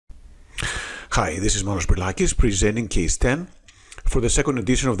Hi, this is Manos Brilakis presenting case 10 for the second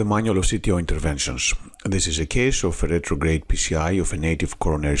edition of the Manual of CTO Interventions. This is a case of a retrograde PCI of a native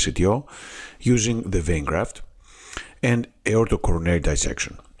coronary CTO using the vein graft and aortocoronary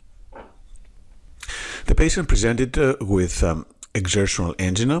dissection. The patient presented with exertional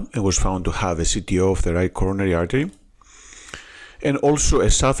angina and was found to have a CTO of the right coronary artery and also a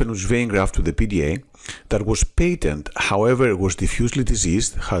saphenous vein graft to the PDA that was patent, however, was diffusely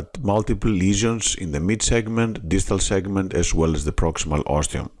diseased, had multiple lesions in the mid-segment, distal segment, as well as the proximal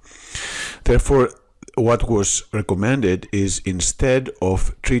ostium. Therefore, what was recommended is, instead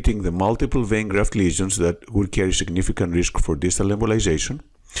of treating the multiple vein graft lesions that would carry significant risk for distal embolization,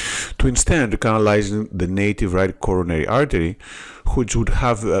 to instead recanalizing the native right coronary artery, which would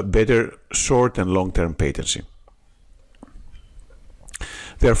have a better short and long-term patency.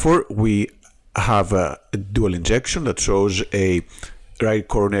 Therefore, we have a dual injection that shows a right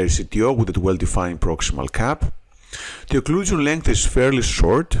coronary CTO with a well-defined proximal cap. The occlusion length is fairly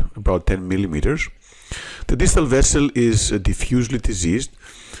short, about 10 millimeters. The distal vessel is diffusely diseased,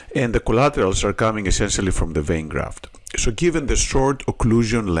 and the collaterals are coming essentially from the vein graft. So given the short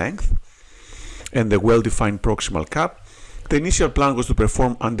occlusion length and the well-defined proximal cap, the initial plan was to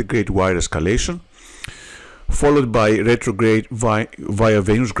perform undergrade wire escalation, followed by retrograde via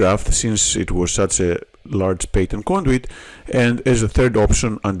venous graft, since it was such a large patent conduit, and as a third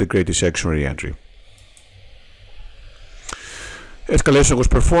option, undergrade dissection re-entry. Escalation was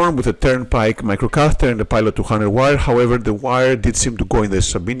performed with a turnpike microcatheter and a pilot 200 wire. However, the wire did seem to go in the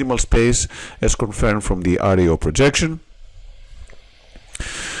subintimal space, as confirmed from the REO projection.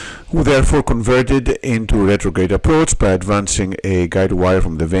 We therefore converted into retrograde approach by advancing a guide wire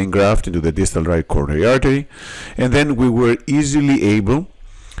from the vein graft into the distal right coronary artery, and then we were easily able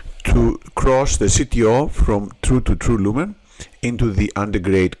to cross the CTO from true to true lumen into the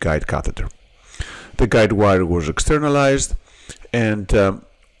undergrade guide catheter. The guide wire was externalized and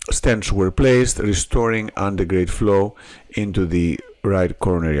stents were placed, restoring undergrade flow into the right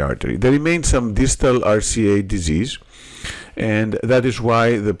coronary artery. There remained some distal RCA disease, and that is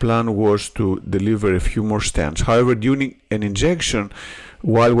why the plan was to deliver a few more stents. However, during an injection,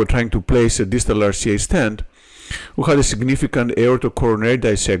 while we're trying to place a distal RCA stent, we had a significant aortocoronary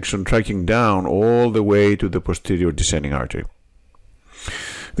dissection tracking down all the way to the posterior descending artery.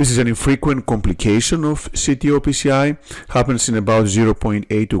 This is an infrequent complication of CTO PCI, happens in about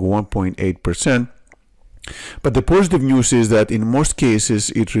 0.8 to 1.8%. But the positive news is that in most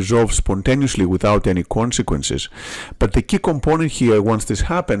cases it resolves spontaneously without any consequences. But the key component here, once this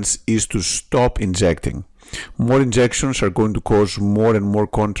happens, is to stop injecting. More injections are going to cause more and more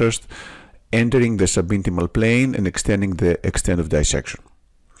contrast entering the subintimal plane and extending the extent of dissection.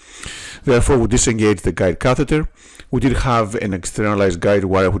 Therefore, we disengaged the guide catheter. We did have an externalized guide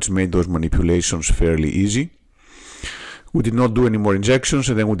wire which made those manipulations fairly easy. We did not do any more injections,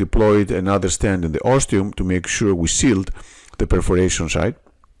 and then we deployed another stent in the ostium to make sure we sealed the perforation site.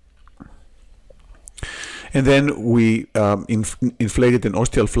 And then we inflated an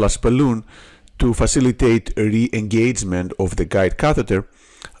ostial flash balloon to facilitate re-engagement of the guide catheter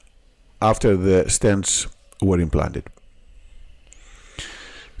after the stents were implanted.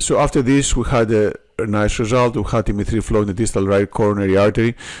 So after this, we had a nice result. We had M3 flow in the distal right coronary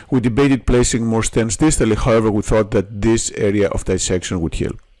artery. We debated placing more stents distally. However, we thought that this area of dissection would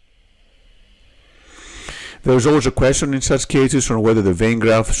heal. There is always a question in such cases on whether the vein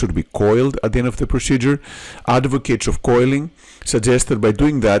graft should be coiled at the end of the procedure. Advocates of coiling suggest that by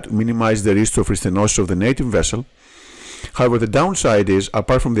doing that, minimize the risk of restenosis of the native vessel. However, the downside is,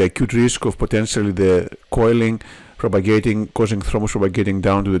 apart from the acute risk of potentially the coiling propagating, causing thrombus propagating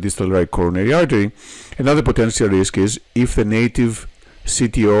down to the distal right coronary artery, another potential risk is if the native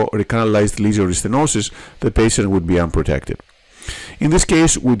CTO recanalized lesion restenosis, the patient would be unprotected. In this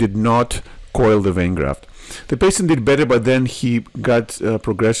case, we did not coil the vein graft. The patient did better, but then he got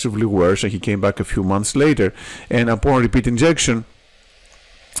progressively worse, and he came back a few months later, and upon repeat injection,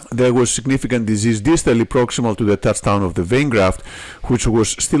 there was significant disease distally proximal to the touchdown of the vein graft, which was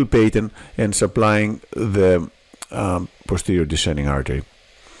still patent and supplying the posterior descending artery.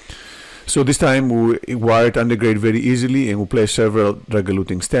 So this time we wired undergrade very easily, and we placed several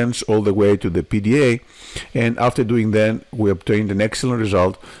drug-eluting stents all the way to the PDA, and after doing that we obtained an excellent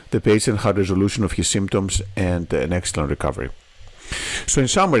result. The patient had resolution of his symptoms and an excellent recovery. So in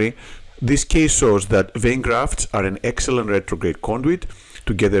summary, this case shows that vein grafts are an excellent retrograde conduit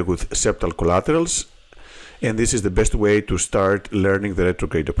together with septal collaterals, and this is the best way to start learning the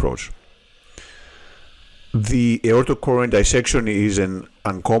retrograde approach. The aortocoronary dissection is an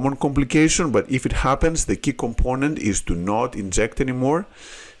uncommon complication, but if it happens, the key component is to not inject anymore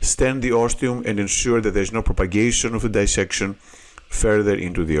stent the ostium, and ensure that there is no propagation of the dissection further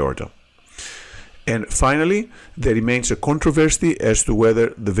into the aorta. And finally, there remains a controversy as to whether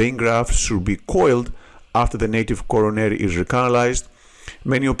the vein graft should be coiled after the native coronary is recanalized.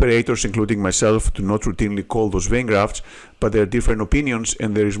 Many operators, including myself, do not routinely coil those vein grafts, but there are different opinions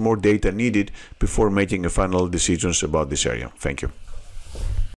and there is more data needed before making a final decisions about this area. Thank you.